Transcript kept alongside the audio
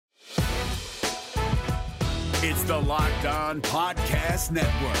It's the Locked On Podcast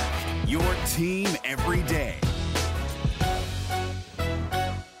Network, your team every day.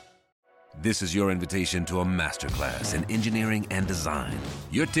 This is your invitation to a masterclass in engineering and design.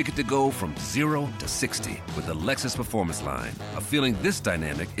 Your ticket to go from 0 to 60 with the Lexus Performance Line. A feeling this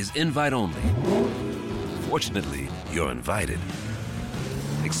dynamic is invite only. Fortunately, you're invited.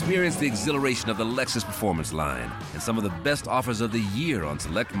 Experience the exhilaration of the Lexus Performance Line and some of the best offers of the year on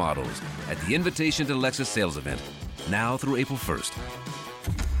select models at the Invitation to Lexus sales event, now through April 1st.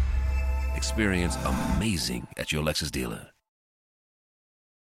 Experience amazing at your Lexus dealer.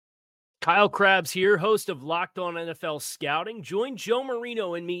 Kyle Krabs here, host of Locked On NFL Scouting. Join Joe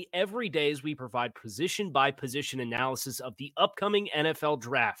Marino and me every day as we provide position-by-position analysis of the upcoming NFL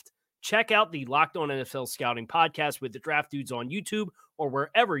Draft. Check out the Locked On NFL Scouting podcast with the Draft Dudes on YouTube or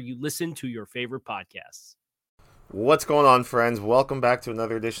wherever you listen to your favorite podcasts. What's going on, friends? Welcome back to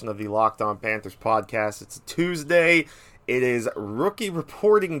another edition of the Locked On Panthers podcast. It's Tuesday. It is rookie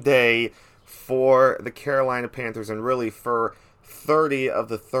reporting day for the Carolina Panthers and really for 30 of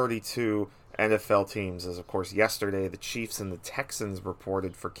the 32 NFL teams, as of course yesterday the Chiefs and the Texans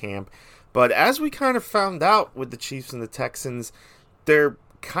reported for camp. But as we kind of found out with the Chiefs and the Texans, they're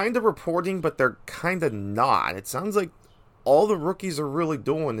kind of reporting, but they're kind of not. It sounds like all the rookies are really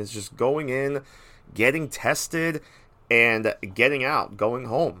doing is just going in, getting tested, and getting out, going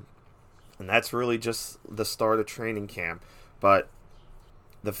home. And that's really just the start of training camp. But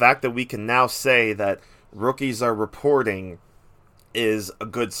the fact that we can now say that rookies are reporting is a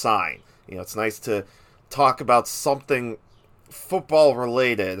good sign. You know, it's nice to talk about something football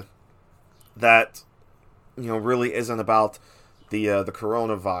related that, you know, really isn't about the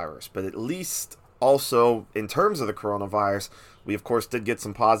coronavirus. But at least also in terms of the coronavirus, we of course did get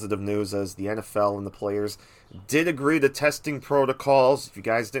some positive news as the NFL and the players did agree to testing protocols. If you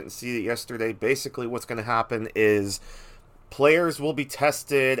guys didn't see it yesterday, basically what's going to happen is players will be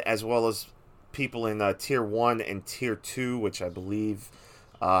tested as well as people in Tier 1 and Tier 2, which I believe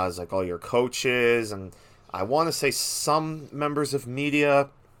is like all your coaches, and I want to say some members of media,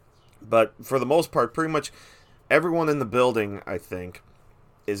 but for the most part, pretty much everyone in the building, I think,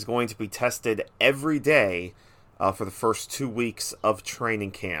 is going to be tested every day for the first 2 weeks of training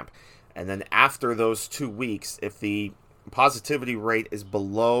camp. And then after those 2 weeks, if the positivity rate is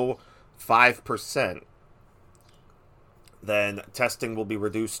below 5%, then testing will be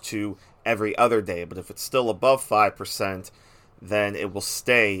reduced to every other day. But if it's still above 5%, then it will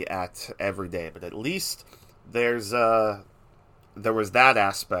stay at every day. But at least there was that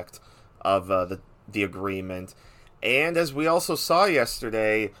aspect of the agreement. And as we also saw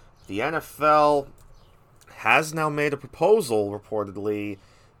yesterday, the NFL has now made a proposal, reportedly,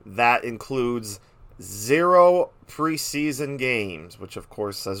 that includes 0 preseason games, which of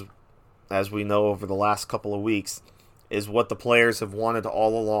course, as we know over the last couple of weeks, is what the players have wanted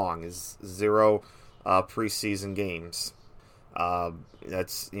all along, is 0 preseason games.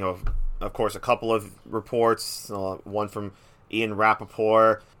 That's, you know, of course, a couple of reports, one from Ian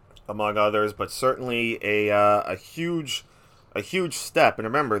Rappaport, among others, but certainly a huge step. And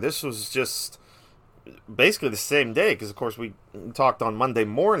remember, this was just basically the same day, because of course we talked on Monday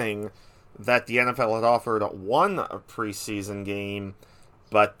morning that the NFL had offered 1 preseason game,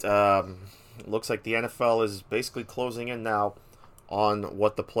 but it looks like the NFL is basically closing in now on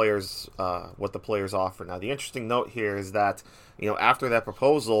what the players offer. Now, the interesting note here is that, you know, after that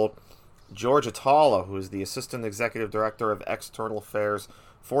proposal, George Atala, who is the Assistant Executive Director of External Affairs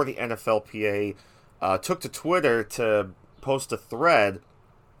for the NFLPA, took to Twitter to post a thread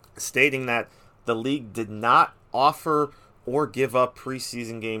stating that the league did not offer or give up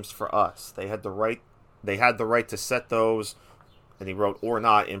preseason games for us. They had the right to set those, and he wrote "or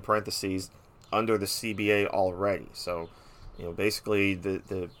not" in parentheses under the CBA already. So, you know, basically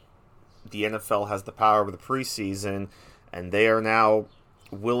the NFL has the power of the preseason, and they are now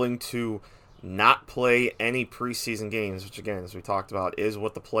willing to not play any preseason games, which again, as we talked about, is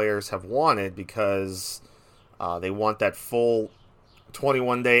what the players have wanted, because they want that full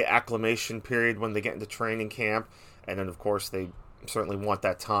 21-day acclimation period when they get into training camp, and then of course they certainly want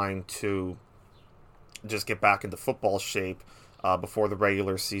that time to just get back into football shape before the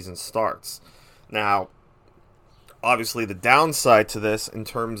regular season starts. Now, obviously the downside to this in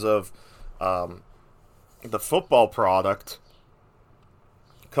terms of the football product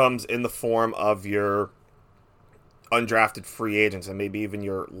comes in the form of your undrafted free agents and maybe even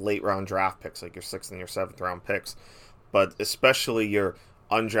your late round draft picks, like your 6th and your 7th round picks, but especially your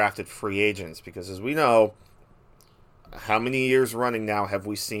undrafted free agents, because as we know, how many years running now have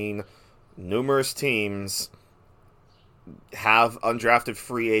we seen numerous teams have undrafted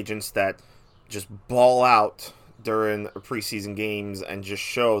free agents that just ball out during preseason games and just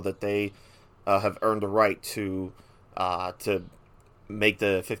show that they have earned the right to make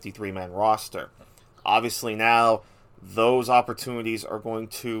the 53-man roster. Obviously now those opportunities are going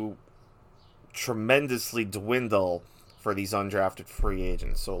to tremendously dwindle for these undrafted free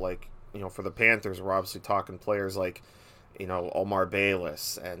agents. So for the Panthers, we're obviously talking players like, Omar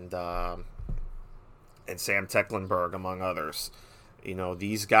Bayless and Sam Tecklenburg, among others.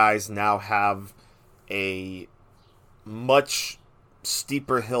 These guys now have a much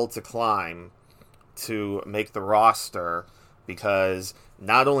steeper hill to climb to make the roster, because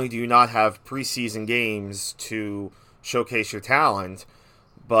not only do you not have preseason games to showcase your talent,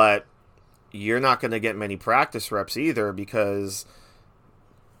 but you're not going to get many practice reps either, because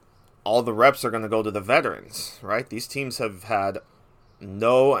all the reps are going to go to the veterans, right? These teams have had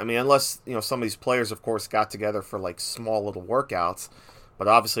unless, some of these players, of course, got together for small little workouts, but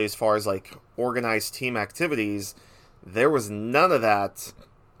obviously as far as organized team activities, there was none of that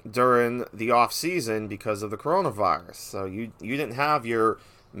during the off season because of the coronavirus. So you didn't have your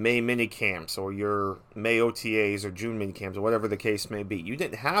May mini camps or your May OTAs or June mini camps or whatever the case may be. You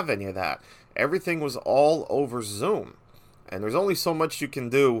didn't have any of that. Everything was all over Zoom. And there's only so much you can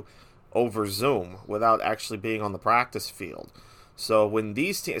do over Zoom without actually being on the practice field. So when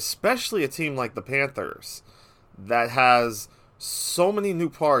these teams, especially a team like the Panthers, that has so many new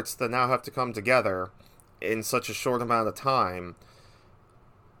parts that now have to come together in such a short amount of time,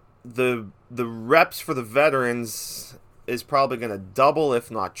 the reps for the veterans is probably going to double, if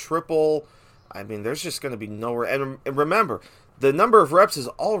not triple. There's just going to be nowhere. And remember, the number of reps is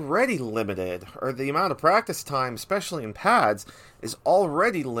already limited, or the amount of practice time, especially in pads, is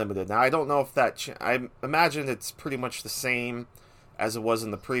already limited. Now, I don't know if I imagine it's pretty much the same as it was in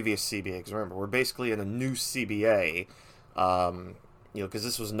the previous CBA. Because remember, we're basically in a new CBA, because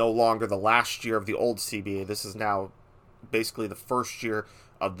this was no longer the last year of the old CBA. This is now basically the first year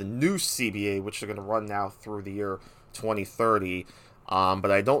of the new CBA, which are going to run now through the year 2030.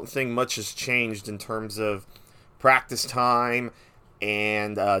 But I don't think much has changed in terms of practice time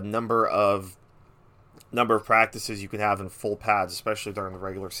and number of practices you can have in full pads, especially during the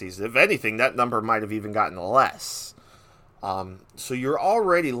regular season. If anything, that number might have even gotten less. So you're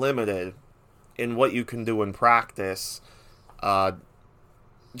already limited in what you can do in practice,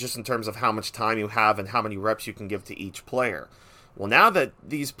 just in terms of how much time you have and how many reps you can give to each player. Well, now that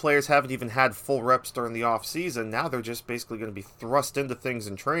these players haven't even had full reps during the off season, now they're just basically going to be thrust into things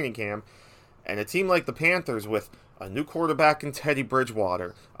in training camp. And a team like the Panthers, with a new quarterback in Teddy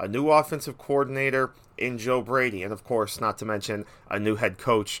Bridgewater, a new offensive coordinator in Joe Brady, and of course, not to mention a new head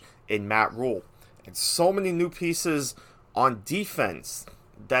coach in Matt Rule, and so many new pieces on defense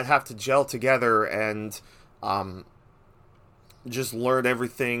that have to gel together and just learn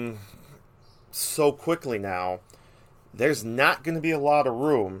everything so quickly now, there's not going to be a lot of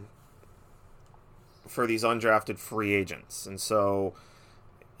room for these undrafted free agents. And so,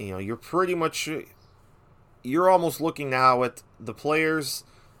 you're almost looking now at the players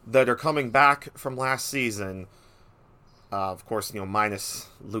that are coming back from last season. Of course, minus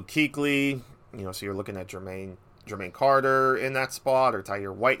Luke Kuechly, so you're looking at Jermaine Carter in that spot, or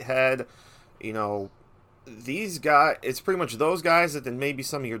Tyre Whitehead. These guys, it's pretty much those guys that then maybe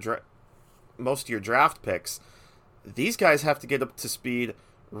some of your most of your draft picks. These guys have to get up to speed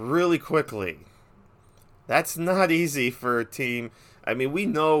really quickly. That's not easy for a team. We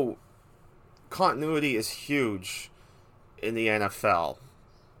know continuity is huge in the NFL.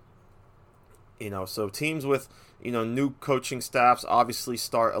 So teams with, new coaching staffs obviously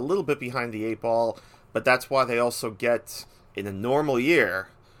start a little bit behind the 8 ball, but that's why they also get, in a normal year,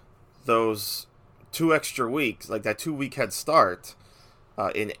 those 2 extra weeks, like that 2-week head start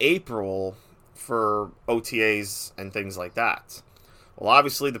in April for OTAs and things like that. Well,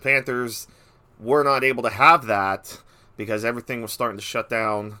 obviously the Panthers were not able to have that because everything was starting to shut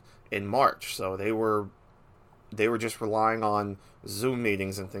down in March. So they were just relying on Zoom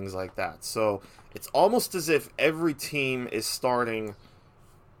meetings and things like that. So it's almost as if every team is starting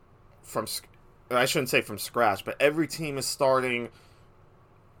from, I shouldn't say from scratch, but every team is starting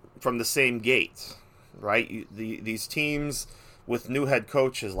from the same gate, right? These teams with new head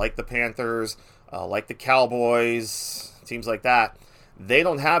coaches like the Panthers, like the Cowboys, teams like that, they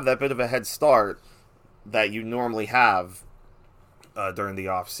don't have that bit of a head start that you normally have during the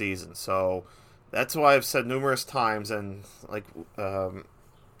off season. So that's why I've said numerous times, and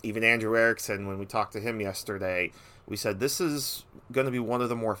even Andrew Erickson, when we talked to him yesterday, we said this is going to be one of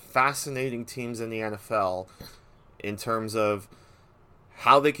the more fascinating teams in the NFL in terms of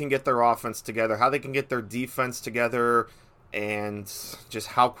how they can get their offense together, how they can get their defense together, and just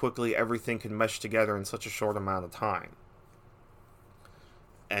how quickly everything can mesh together in such a short amount of time.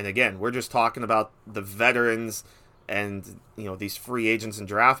 And again, we're just talking about the veterans and, these free agents and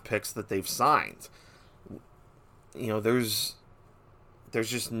draft picks that they've signed. There's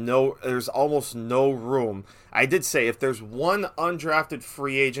almost no room. I did say if there's one undrafted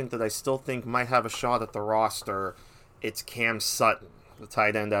free agent that I still think might have a shot at the roster, it's Cam Sutton, the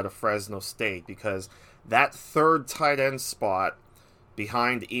tight end out of Fresno State, because that third tight end spot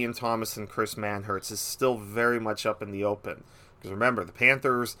behind Ian Thomas and Chris Manhertz is still very much up in the open. Because remember, the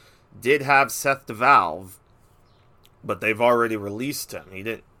Panthers did have Seth DeValve, but they've already released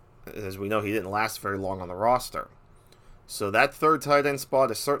him. As we know, he didn't last very long on the roster. So that third tight end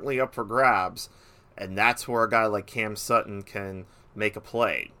spot is certainly up for grabs, and that's where a guy like Cam Sutton can make a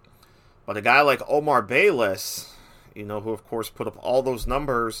play. But a guy like Omar Bayless, who of course put up all those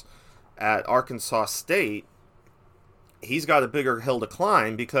numbers at Arkansas State, he's got a bigger hill to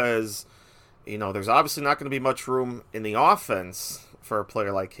climb because, there's obviously not going to be much room in the offense for a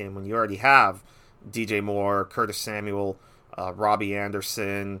player like him when you already have DJ Moore, Curtis Samuel, Robbie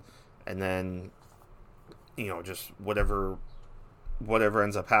Anderson, and then, just whatever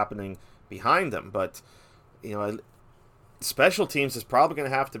ends up happening behind them. But, special teams is probably going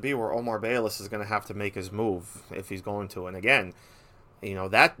to have to be where Omar Bayless is going to have to make his move if he's going to. And again,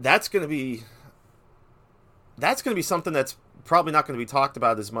 that's going to be something that's probably not going to be talked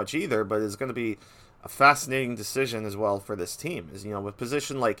about as much either, but it's going to be a fascinating decision as well for this team. Is, with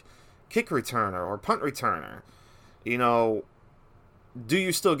position like kick returner or punt returner, do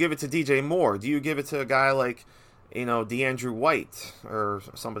you still give it to DJ Moore? Do you give it to a guy like, DeAndrew White or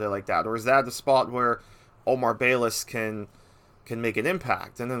somebody like that? Or is that the spot where Omar Bayless can make an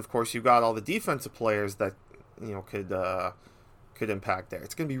impact? And then, of course, you've got all the defensive players that, could impact there.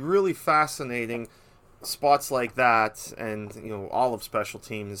 It's going to be really fascinating, spots like that, and, all of special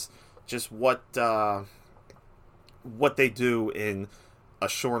teams, just what they do in a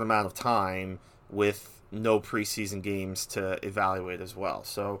short amount of time with no preseason games to evaluate as well.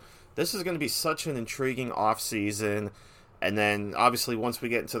 So this is going to be such an intriguing offseason. And then, obviously, once we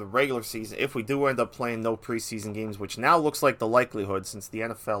get into the regular season, if we do end up playing no preseason games, which now looks like the likelihood since the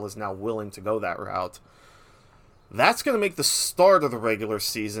NFL is now willing to go that route, that's going to make the start of the regular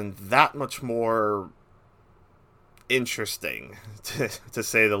season that much more interesting, to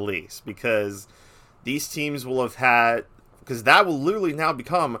say the least, because these teams will have had, because that will literally now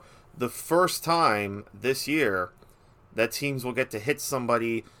become the first time this year that teams will get to hit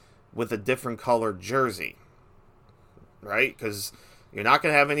somebody with a different colored jersey, right? Because you're not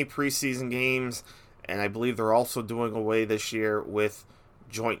going to have any preseason games, and I believe they're also doing away this year with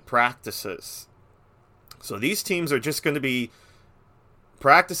joint practices. So these teams are just going to be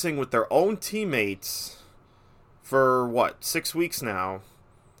practicing with their own teammates for, 6 weeks now.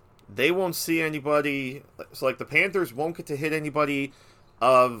 They won't see anybody. So, like, the Panthers won't get to hit anybody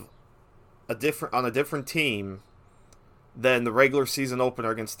on a different team than the regular season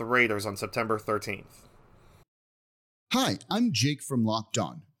opener against the Raiders on September 13th. Hi, I'm Jake from Locked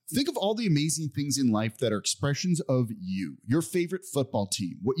On. Think of all the amazing things in life that are expressions of you, your favorite football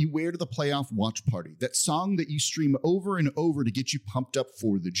team, what you wear to the playoff watch party, that song that you stream over and over to get you pumped up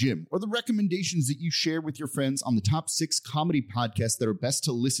for the gym, or the recommendations that you share with your friends on the top 6 comedy podcasts that are best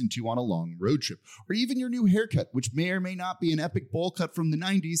to listen to on a long road trip, or even your new haircut, which may or may not be an epic bowl cut from the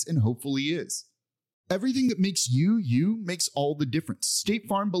 90s and hopefully is. Everything that makes you makes all the difference. State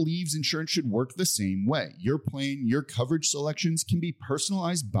Farm believes insurance should work the same way. Your plan, your coverage selections can be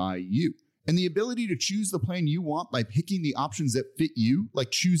personalized by you. And the ability to choose the plan you want by picking the options that fit you,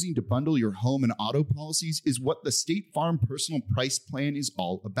 like choosing to bundle your home and auto policies, is what the State Farm Personal Price Plan is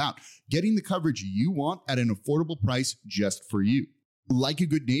all about. Getting the coverage you want at an affordable price just for you. Like a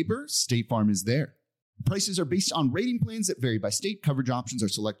good neighbor, State Farm is there. Prices are based on rating plans that vary by state. Coverage options are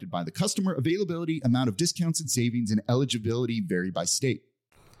selected by the customer. Availability, amount of discounts and savings, and eligibility vary by state.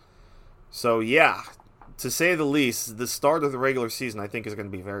 So, yeah, to say the least, the start of the regular season, I think, is going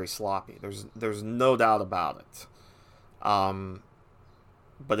to be very sloppy. There's no doubt about it.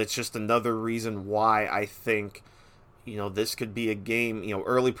 But it's just another reason why I think, this could be a game,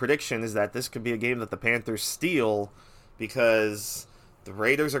 early prediction is that this could be a game that the Panthers steal, because the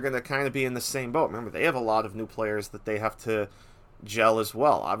Raiders are going to kind of be in the same boat. Remember, they have a lot of new players that they have to gel as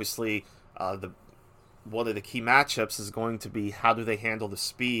well. Obviously, one of the key matchups is going to be how do they handle the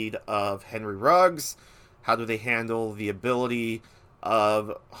speed of Henry Ruggs? How do they handle the ability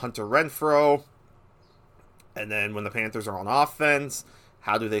of Hunter Renfrow? And then when the Panthers are on offense,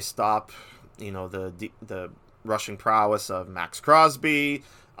 how do they stop, the rushing prowess of Max Crosby?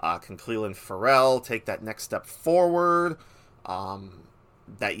 Can Cleveland Farrell take that next step forward?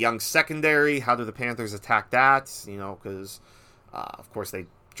 That young secondary, how do the Panthers attack that? Because, of course, they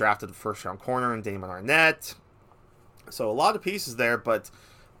drafted a first-round corner in Damon Arnett. So a lot of pieces there, but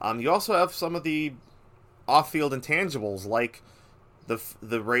you also have some of the off-field intangibles, like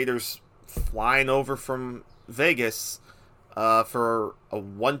the Raiders flying over from Vegas for a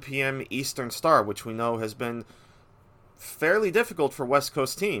 1 p.m. Eastern start, which we know has been fairly difficult for West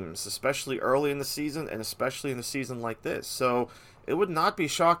Coast teams, especially early in the season and especially in a season like this. So it would not be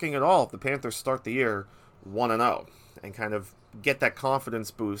shocking at all if the Panthers start the year 1-0 and kind of get that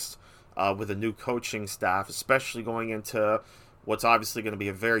confidence boost with a new coaching staff, especially going into what's obviously going to be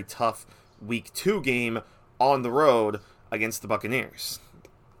a very tough Week 2 game on the road against the Buccaneers.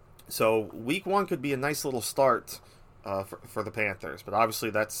 So Week 1 could be a nice little start for the Panthers, but obviously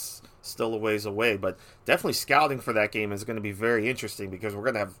that's still a ways away. But definitely scouting for that game is going to be very interesting because we're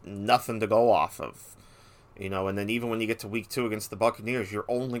going to have nothing to go off of. And then even when you get to Week 2 against the Buccaneers, you're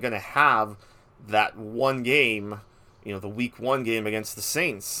only going to have that one game, the Week 1 game against the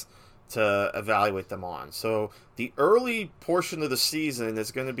Saints to evaluate them on. So the early portion of the season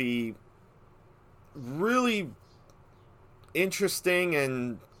is going to be really interesting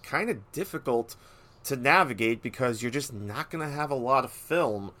and kind of difficult to navigate because you're just not going to have a lot of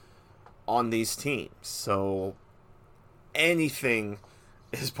film on these teams. So anything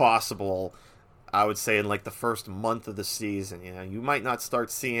is possible, I would say, in like the first month of the season. You might not start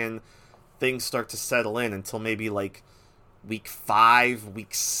seeing things start to settle in until maybe like Week 5,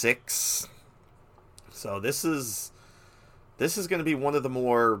 Week 6. So this is going to be one of the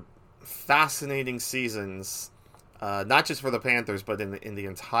more fascinating seasson, not just for the Panthers, but in the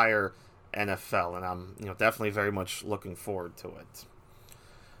entire NFL, and I'm definitely very much looking forward to it.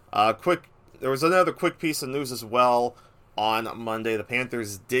 There was another quick piece of news as well on Monday. The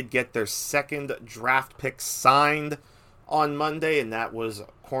Panthers did get their second draft pick signed on Monday, and that was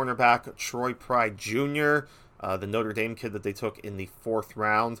cornerback Troy Pride Jr., the Notre Dame kid that they took in the 4th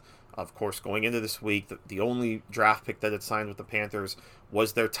round. Of course, going into this week, the only draft pick that had signed with the Panthers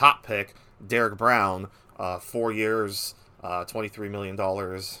was their top pick, Derek Brown, 4 years, $23 million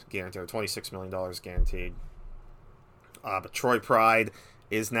guaranteed, or $26 million guaranteed. But Troy Pride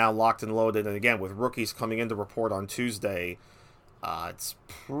is now locked and loaded, and again, with rookies coming in to report on Tuesday, it's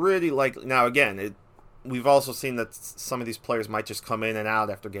pretty likely. Now, again, we've also seen that some of these players might just come in and out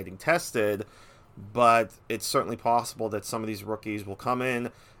after getting tested, but it's certainly possible that some of these rookies will come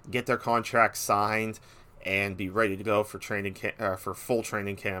in, get their contracts signed, and be ready to go for for full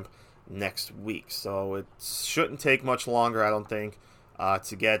training camp next week. So it shouldn't take much longer, I don't think,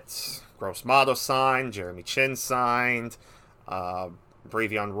 to get Gross Mato signed, Jeremy Chin signed,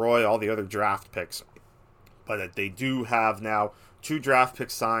 Bravion Roy, all the other draft picks. But they do have now 2 draft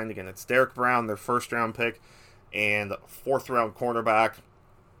picks signed. Again, it's Derek Brown, their 1st round pick, and 4th round cornerback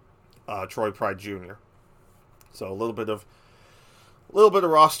Troy Pride Jr. So a little bit of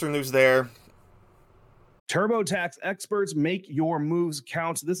roster news there. TurboTax experts, make your moves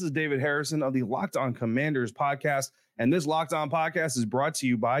count. This is David Harrison of the Locked On Commanders podcast, and this Locked On podcast is brought to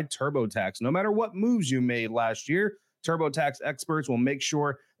you by TurboTax. No matter what moves you made last year, TurboTax experts will make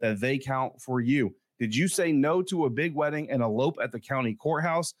sure that they count for you. Did you say no to a big wedding and elope at the county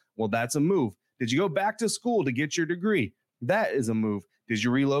courthouse? Well, that's a move. Did you go back to school to get your degree? That is a move. Did you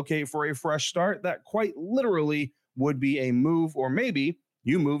relocate for a fresh start? That quite literally would be a move. Or maybe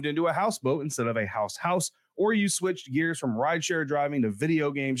you moved into a houseboat instead of a house, or you switched gears from rideshare driving to video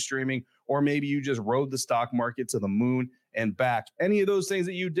game streaming, or maybe you just rode the stock market to the moon and back. Any of those things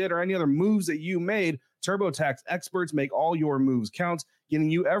that you did or any other moves that you made, TurboTax experts make all your moves count, getting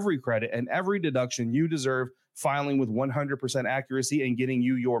you every credit and every deduction you deserve, filing with 100% accuracy, and getting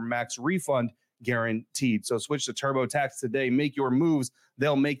you your max refund guaranteed. So switch to TurboTax today. Make your moves.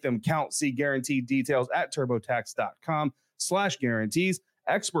 They'll make them count. See guaranteed details at turbotax.com/guarantees.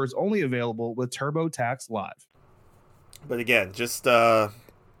 Experts only available with TurboTax Live. But again, just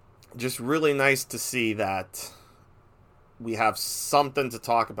really nice to see that we have something to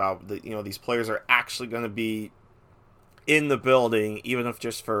talk about. That these players are actually going to be in the building, even if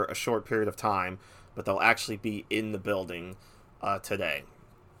just for a short period of time. But they'll actually be in the building today.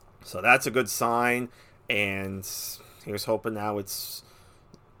 So that's a good sign. And here's hoping now it's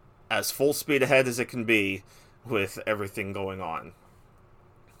as full speed ahead as it can be with everything going on.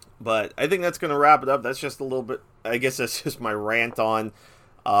 But I think that's going to wrap it up. That's just a little bit, I guess that's just my rant on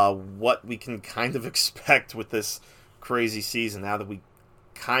what we can kind of expect with this crazy season now that we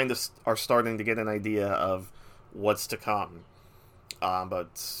kind of are starting to get an idea of what's to come.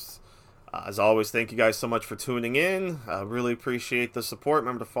 But as always, thank you guys so much for tuning in. Really appreciate the support.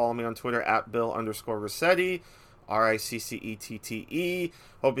 Remember to follow me on Twitter at Bill_Rossetti. RICCETTE.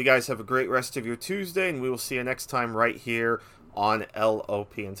 Hope you guys have a great rest of your Tuesday, and we will see you next time right here on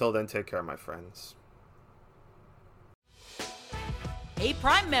LOP. Until then, take care, my friends. Hey,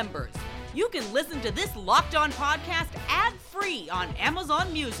 Prime members, you can listen to this Locked On podcast ad-free on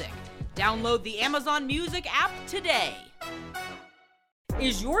Amazon Music. Download the Amazon Music app today.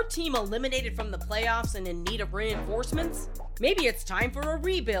 Is your team eliminated from the playoffs and in need of reinforcements? Maybe it's time for a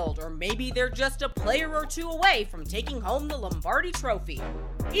rebuild, or maybe they're just a player or two away from taking home the Lombardi Trophy.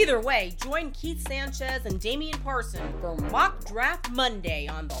 Either way, join Keith Sanchez and Damian Parson for Mock Draft Monday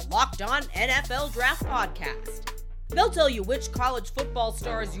on the Locked On NFL Draft Podcast. They'll tell you which college football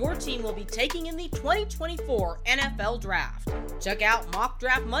stars your team will be taking in the 2024 NFL Draft. Check out Mock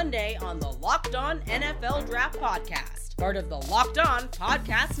Draft Monday on the Locked On NFL Draft Podcast, part of the Locked On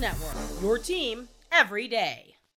Podcast Network. Your team every day.